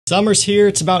Summer's here,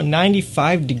 it's about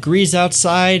 95 degrees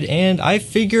outside, and I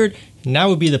figured now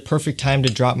would be the perfect time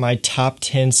to drop my top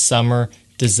 10 summer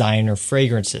designer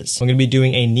fragrances. I'm going to be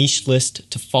doing a niche list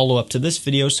to follow up to this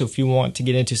video, so if you want to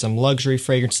get into some luxury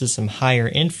fragrances, some higher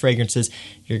end fragrances,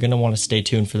 you're going to want to stay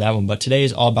tuned for that one. But today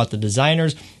is all about the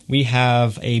designers. We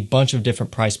have a bunch of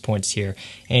different price points here.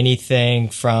 Anything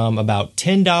from about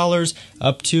 $10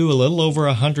 up to a little over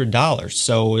 $100.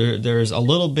 So there's a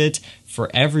little bit for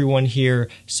everyone here.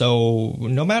 So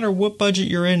no matter what budget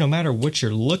you're in, no matter what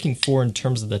you're looking for in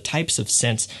terms of the types of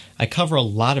scents, I cover a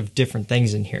lot of different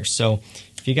things in here. So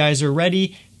if you guys are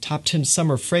ready, top 10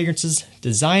 summer fragrances,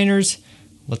 designers,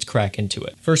 let's crack into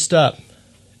it. First up,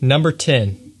 number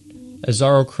 10,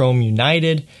 Azarochrome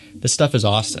United. This stuff is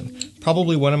awesome.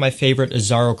 Probably one of my favorite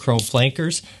Azarochrome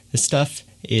flankers. This stuff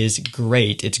is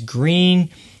great. It's green,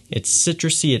 it's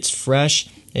citrusy, it's fresh.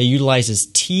 It utilizes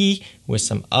tea with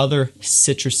some other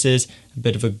citruses, a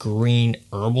bit of a green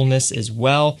herbalness as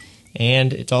well,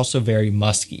 and it's also very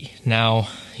musky. Now,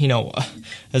 you know,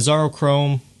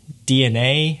 Azarochrome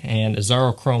DNA and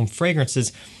Azarochrome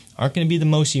fragrances aren't going to be the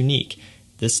most unique.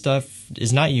 This stuff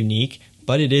is not unique,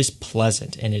 but it is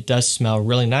pleasant and it does smell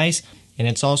really nice, and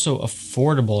it's also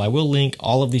affordable. I will link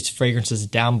all of these fragrances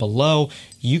down below.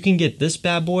 You can get this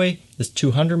bad boy, this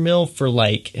 200 ml, for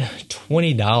like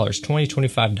 $20,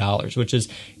 $25, which is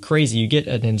crazy. You get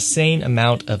an insane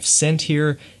amount of scent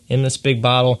here in this big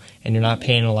bottle, and you're not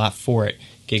paying a lot for it.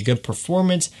 Get good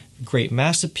performance, great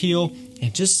mass appeal,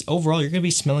 and just overall, you're going to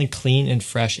be smelling clean and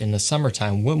fresh in the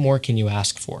summertime. What more can you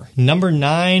ask for? Number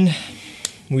 9,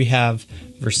 we have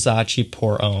Versace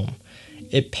Pour Homme.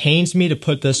 It pains me to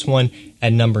put this one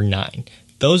at number 9.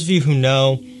 Those of you who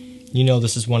know, you know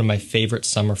this is one of my favorite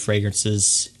summer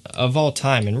fragrances of all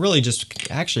time, and really just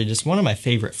one of my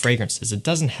favorite fragrances. It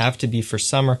doesn't have to be for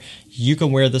summer. You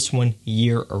can wear this one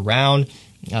year around.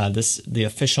 The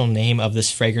official name of this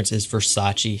fragrance is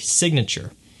Versace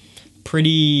Signature.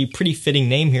 Pretty fitting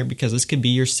name here because this could be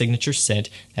your signature scent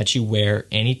that you wear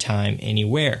anytime,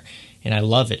 anywhere. And I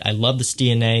love it. I love this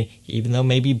DNA, even though it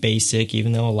may be basic,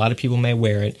 even though a lot of people may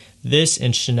wear it. This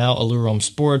and Chanel Allure Homme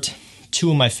Sport, two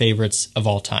of my favorites of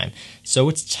all time. So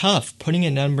it's tough putting it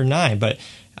at number 9, but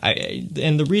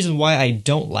and the reason why I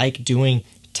don't like doing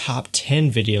top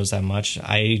 10 videos that much,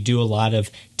 I do a lot of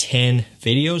 10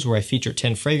 videos where I feature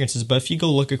 10 fragrances, but if you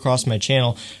go look across my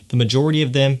channel, the majority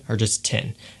of them are just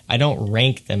 10. I don't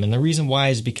rank them, and the reason why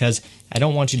is because I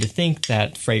don't want you to think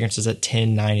that fragrances at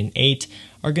 10, 9, and 8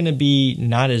 are going to be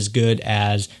not as good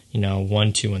as,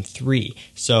 1, 2, and 3.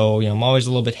 So, I'm always a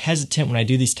little bit hesitant when I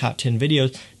do these top 10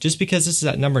 videos. Just because this is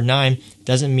at number 9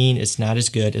 doesn't mean it's not as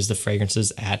good as the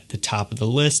fragrances at the top of the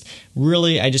list.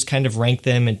 Really, I just kind of rank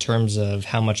them in terms of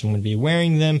how much I'm going to be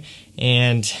wearing them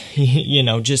and,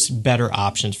 just better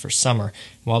options for summer.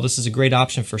 While this is a great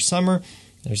option for summer,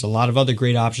 there's a lot of other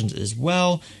great options as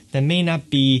well that may not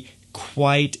be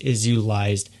quite as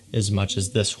utilized as much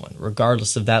as this one.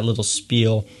 Regardless of that little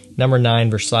spiel, number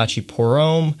 9, Versace Pour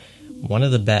Homme, one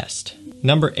of the best.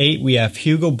 Number 8, we have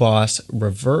Hugo Boss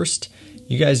Reversed.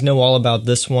 You guys know all about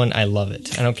this one. I love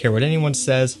it. I don't care what anyone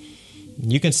says.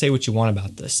 You can say what you want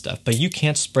about this stuff, but you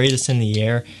can't spray this in the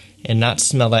air and not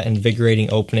smell that invigorating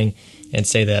opening and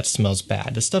say that it smells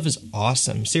bad. This stuff is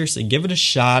awesome. Seriously, give it a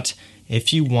shot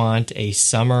if you want a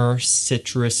summer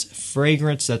citrus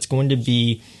fragrance that's going to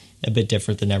be a bit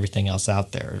different than everything else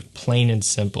out there. Plain and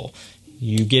simple.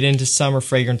 You get into summer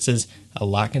fragrances, a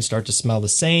lot can start to smell the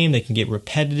same. They can get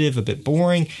repetitive, a bit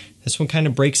boring. This one kind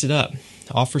of breaks it up.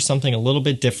 Offers something a little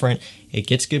bit different. It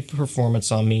gets good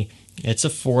performance on me. It's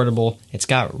affordable. It's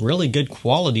got really good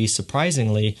quality,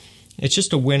 surprisingly. It's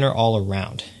just a winner all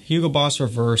around. Hugo Boss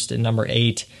Reversed at number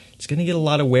 8. It's going to get a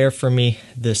lot of wear from me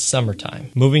this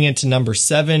summertime. Moving into number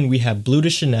 7, we have Bleu de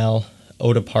Chanel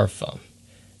Eau de Parfum.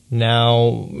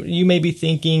 Now, you may be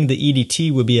thinking the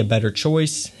EDT would be a better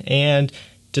choice, and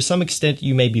to some extent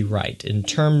you may be right. In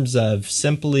terms of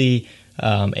simply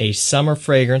a summer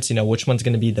fragrance, which one's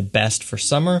going to be the best for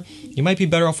summer, you might be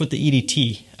better off with the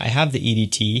EDT. I have the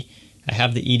EDT, I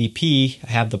have the EDP,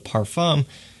 I have the Parfum.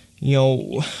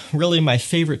 Really my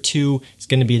favorite two is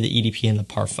going to be the EDP and the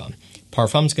Parfum.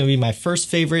 Parfum is going to be my first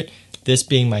favorite, this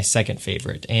being my second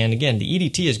favorite. And again, the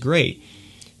EDT is great,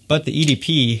 but the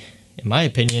EDP, in my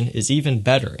opinion, is even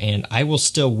better, and I will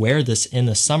still wear this in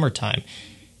the summertime.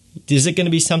 Is it going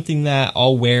to be something that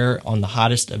I'll wear on the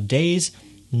hottest of days?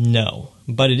 No,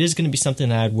 but it is going to be something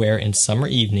that I'd wear in summer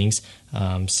evenings,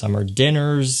 summer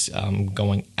dinners,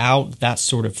 going out, that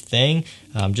sort of thing.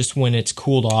 Just when it's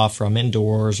cooled off, or I'm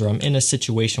indoors, or I'm in a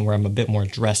situation where I'm a bit more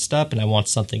dressed up and I want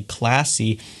something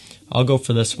classy, I'll go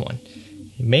for this one.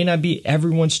 It may not be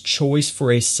everyone's choice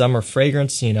for a summer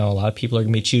fragrance. You know, a lot of people are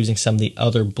going to be choosing some of the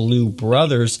other Blue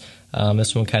Brothers.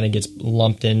 This one kind of gets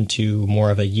lumped into more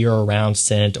of a year-round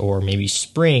scent or maybe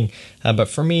spring. But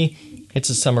for me, it's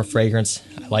a summer fragrance.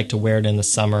 I like to wear it in the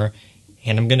summer,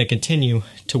 and I'm going to continue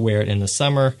to wear it in the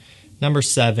summer. Number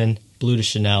 7, Bleu de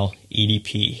Chanel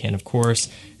EDP. And of course,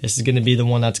 this is going to be the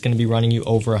one that's going to be running you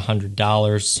over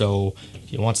 $100. So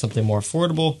if you want something more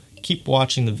affordable, keep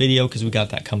watching the video because we got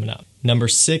that coming up. Number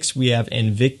 6, we have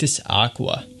Invictus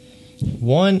Aqua.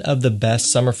 One of the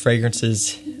best summer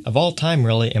fragrances of all time,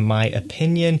 really, in my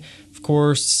opinion. Of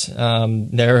course,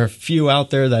 there are a few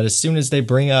out there that as soon as they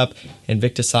bring up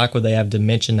Invictus Aqua, they have to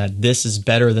mention that this is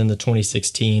better than the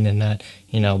 2016 and that,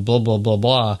 you know, blah, blah, blah,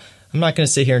 blah. I'm not going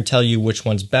to sit here and tell you which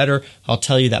one's better. I'll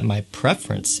tell you that my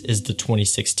preference is the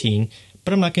 2016,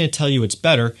 but I'm not going to tell you it's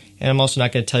better, and I'm also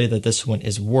not going to tell you that this one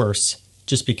is worse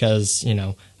just because, you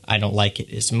know, I don't like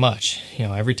it as much. You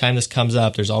know, every time this comes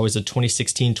up, there's always a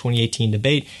 2016, 2018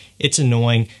 debate. It's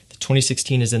annoying. The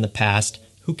 2016 is in the past.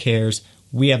 Who cares?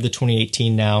 We have the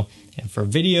 2018 now. And for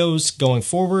videos going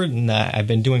forward, and that I've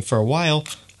been doing for a while,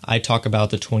 I talk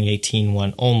about the 2018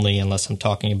 one only, unless I'm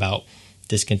talking about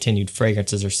discontinued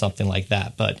fragrances or something like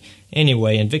that. But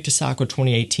anyway, Invictus Aqua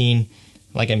 2018,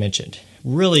 like I mentioned,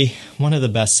 really one of the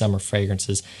best summer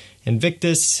fragrances.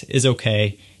 Invictus is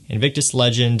okay. Invictus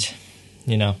Legend,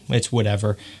 you know, it's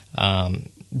whatever.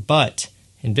 But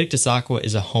Invictus Aqua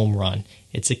is a home run.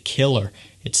 It's a killer.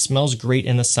 It smells great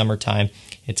in the summertime.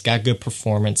 It's got good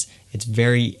performance. It's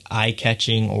very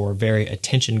eye-catching or very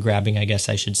attention-grabbing, I guess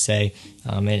I should say.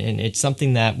 And it's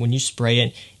something that when you spray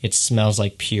it, it smells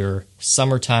like pure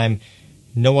summertime.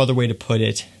 No other way to put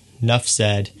it. Enough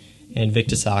said.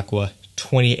 Invictus Aqua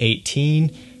 2018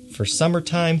 for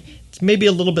summertime. It's maybe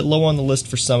a little bit low on the list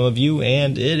for some of you,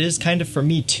 and it is kind of for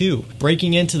me too.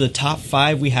 Breaking into the top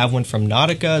 5, we have one from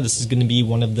Nautica. This is going to be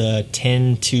one of the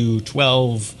 $10 to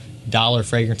 $12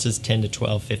 fragrances, 10 to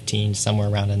 12, 15, somewhere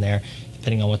around in there,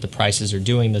 depending on what the prices are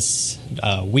doing this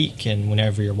week and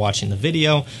whenever you're watching the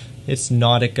video. It's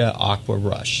Nautica Aqua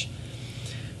Rush.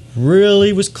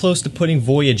 Really was close to putting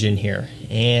Voyage in here,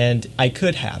 and I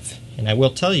could have. And I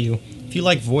will tell you, if you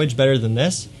like Voyage better than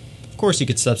this, of course you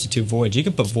could substitute Voyage. You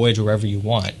can put Voyage wherever you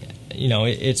want. You know,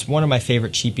 it's one of my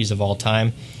favorite cheapies of all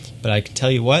time, but I can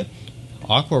tell you what,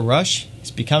 Aqua Rush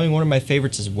is becoming one of my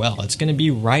favorites as well. It's going to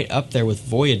be right up there with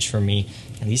Voyage for me,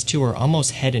 and these two are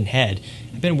almost head and head.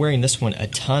 I've been wearing this one a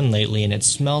ton lately, and it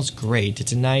smells great.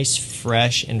 It's a nice,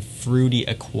 fresh, and fruity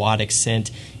aquatic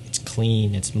scent. It's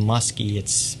clean, it's musky,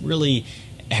 it's really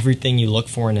everything you look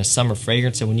for in a summer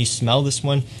fragrance, and when you smell this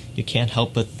one, you can't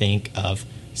help but think of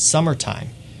summertime.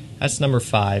 That's number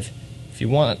 5. If you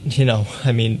want, you know,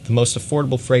 I mean, the most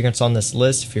affordable fragrance on this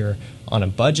list, if you're on a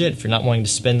budget, if you're not wanting to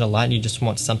spend a lot and you just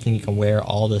want something you can wear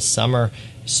all this summer,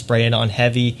 spray it on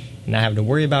heavy and not have to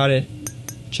worry about it,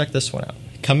 check this one out.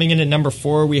 Coming in at number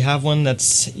 4, we have one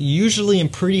that's usually in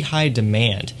pretty high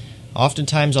demand.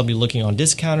 Oftentimes I'll be looking on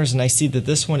discounters and I see that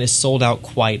this one is sold out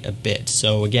quite a bit.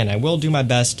 So again, I will do my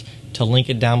best to link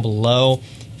it down below.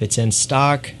 If it's in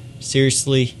stock,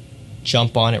 seriously,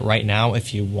 jump on it right now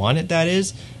if you want it, that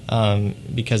is.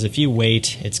 Because if you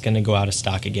wait, it's going to go out of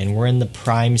stock again. We're in the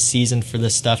prime season for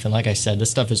this stuff, and like I said,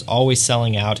 this stuff is always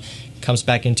selling out. It comes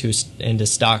back into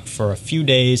stock for a few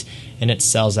days, and it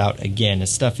sells out again.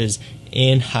 This stuff is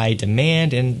in high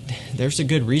demand, and there's a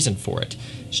good reason for it.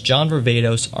 It's John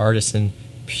Varvatos Artisan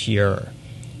Pure.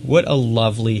 What a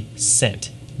lovely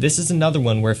scent. This is another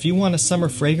one where if you want a summer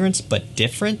fragrance but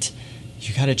different,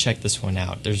 you got to check this one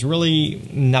out. There's really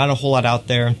not a whole lot out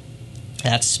there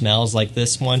that smells like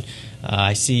this one.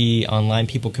 I see online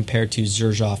people compare it to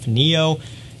Xerjoff Neo.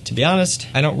 To be honest,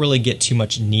 I don't really get too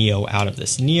much Neo out of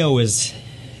this. Neo is,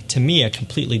 to me, a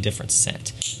completely different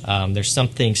scent. There's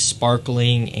something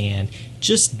sparkling and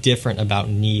just different about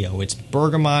Neo. It's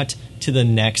bergamot to the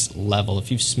next level. If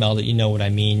you've smelled it, you know what I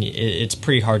mean. It's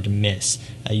pretty hard to miss.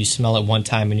 You smell it one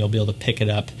time and you'll be able to pick it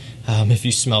up if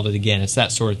you smelled it again. It's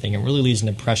that sort of thing. It really leaves an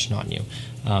impression on you.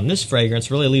 This fragrance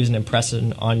really leaves an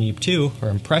impression on you too,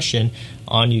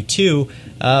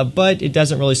 but it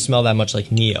doesn't really smell that much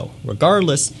like Neo.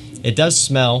 Regardless, it does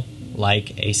smell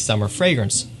like a summer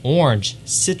fragrance. Orange,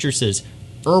 citruses,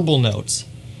 herbal notes.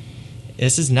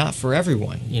 This is not for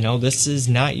everyone. You know, this is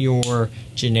not your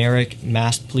generic,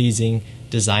 mass-pleasing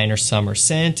designer summer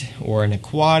scent or an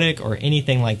aquatic or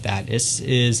anything like that. This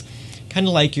is kind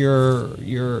of like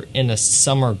you're in a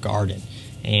summer garden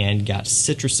and got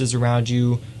citruses around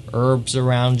you, herbs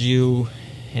around you,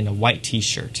 and a white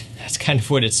t-shirt. That's kind of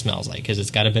what it smells like, because it's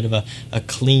got a bit of a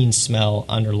clean smell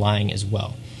underlying as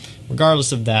well.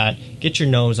 regardless of that, get your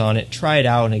nose on it, try it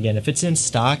out, and again, if it's in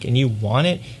stock and you want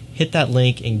it, hit that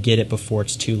link and get it before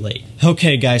it's too late.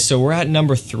 Okay guys, so we're at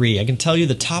number 3. I can tell you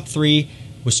the top 3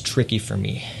 was tricky for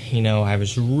me. You know, I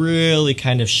was really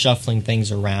kind of shuffling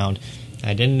things around.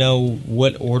 I didn't know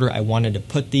what order I wanted to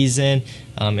put these in.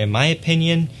 In my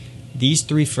opinion, these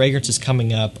 3 fragrances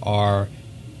coming up are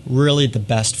really the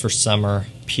best for summer,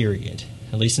 period.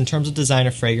 At least in terms of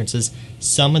designer fragrances,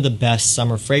 some of the best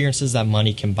summer fragrances that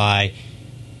money can buy,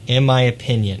 in my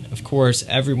opinion. Of course,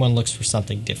 everyone looks for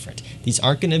something different. These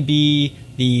aren't going to be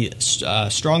the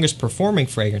strongest performing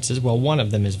fragrances. Well, one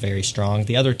of them is very strong.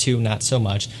 The other 2, not so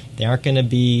much. They aren't going to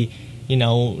be, you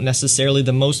know, necessarily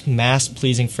the most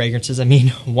mass-pleasing fragrances. I mean,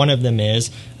 one of them is.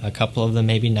 A couple of them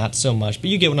maybe not so much. But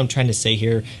you get what I'm trying to say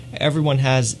here. Everyone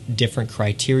has different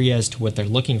criteria as to what they're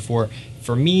looking for.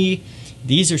 For me,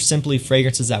 these are simply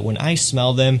fragrances that when I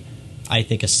smell them, I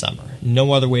think of summer.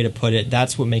 No other way to put it.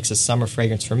 That's what makes a summer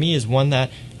fragrance for me, is one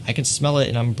that I can smell it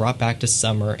and I'm brought back to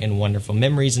summer and wonderful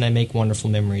memories, and I make wonderful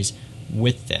memories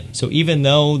with them. So even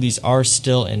though these are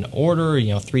still in order,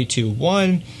 you know, 3, 2,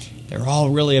 1, they're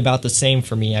all really about the same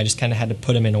for me. I just kind of had to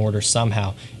put them in order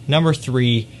somehow. Number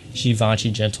 3,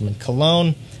 Givenchy Gentleman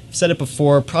Cologne. I've said it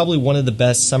before, probably one of the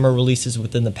best summer releases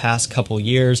within the past couple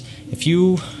years. If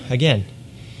you, again,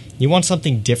 you want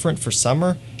something different for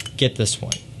summer, get this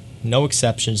one. No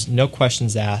exceptions, no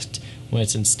questions asked. When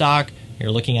it's in stock,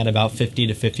 you're looking at about $50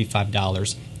 to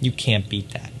 $55. You can't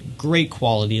beat that. Great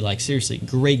quality, like seriously,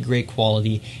 great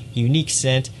quality. Unique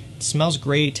scent, it smells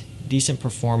great, decent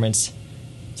performance.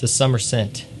 It's a summer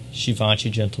scent, Givenchy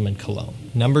Gentleman Cologne.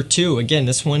 Number 2, again,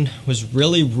 this one was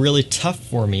really tough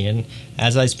for me, and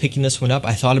as I was picking this one up,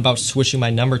 I thought about switching my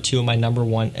number 2 and my number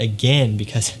 1 again,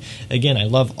 because again, I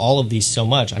love all of these so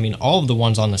much. I mean, all of the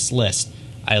ones on this list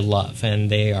I love, and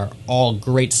they are all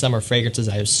great summer fragrances.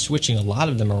 I was switching a lot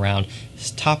of them around. This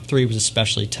top 3 was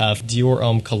especially tough. Dior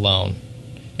Homme Cologne.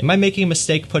 Am I making a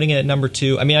mistake putting it at number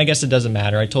 2? I mean, I guess it doesn't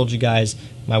matter. I told you guys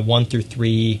my 1 through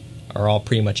 3 are all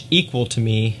pretty much equal to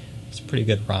me. It's a pretty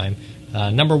good rhyme.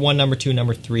 Number 1, number 2,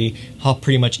 number 3, all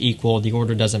pretty much equal. The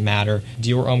order doesn't matter.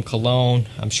 Dior Homme Cologne.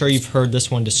 I'm sure you've heard this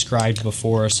one described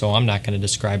before, so I'm not going to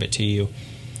describe it to you.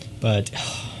 But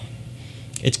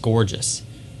it's gorgeous.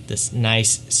 This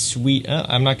nice, sweet,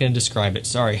 I'm not going to describe it,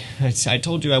 sorry. I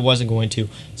told you I wasn't going to,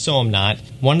 so I'm not.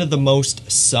 One of the most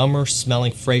summer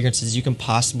smelling fragrances you can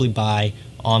possibly buy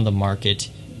on the market.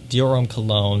 Dior Homme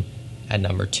Cologne at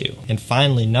number 2. And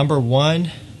finally, number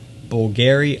 1,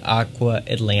 Bulgari Aqua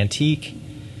Atlantique.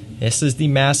 This is the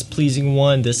mass-pleasing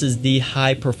one. This is the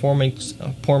high-performance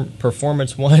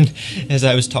one, as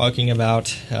I was talking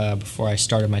about before I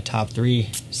started my top 3.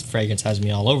 This fragrance has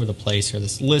me all over the place, or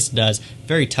this list does.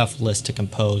 Very tough list to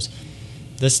compose.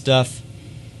 This stuff,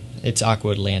 it's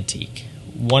Aqua Atlantique.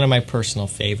 One of my personal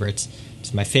favorites.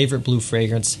 It's my favorite blue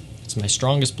fragrance. It's my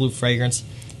strongest blue fragrance.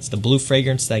 It's the blue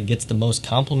fragrance that gets the most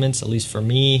compliments, at least for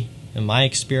me, in my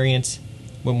experience.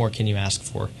 What more can you ask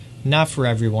for? Not for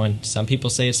everyone. Some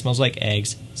people say it smells like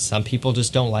eggs. Some people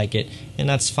just don't like it, and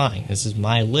that's fine. This is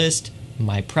my list,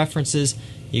 my preferences.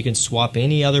 You can swap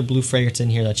any other blue fragrance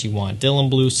in here that you want. Dylan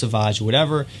Blue, Sauvage,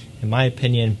 whatever. In my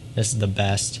opinion, this is the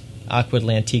best. Aqua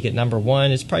Atlantique at number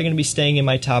 1 is probably going to be staying in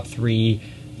my top 3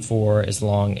 for as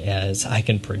long as I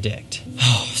can predict.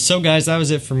 So guys, that was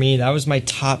it for me. That was my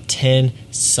top 10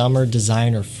 summer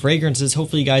designer fragrances.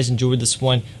 Hopefully you guys enjoyed this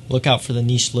one. Look out for the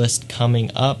niche list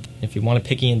coming up. If you want to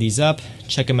pick any of these up,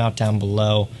 check them out down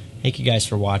below. Thank you guys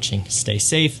for watching. Stay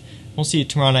safe. We'll see you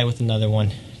tomorrow night with another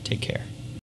one. Take care.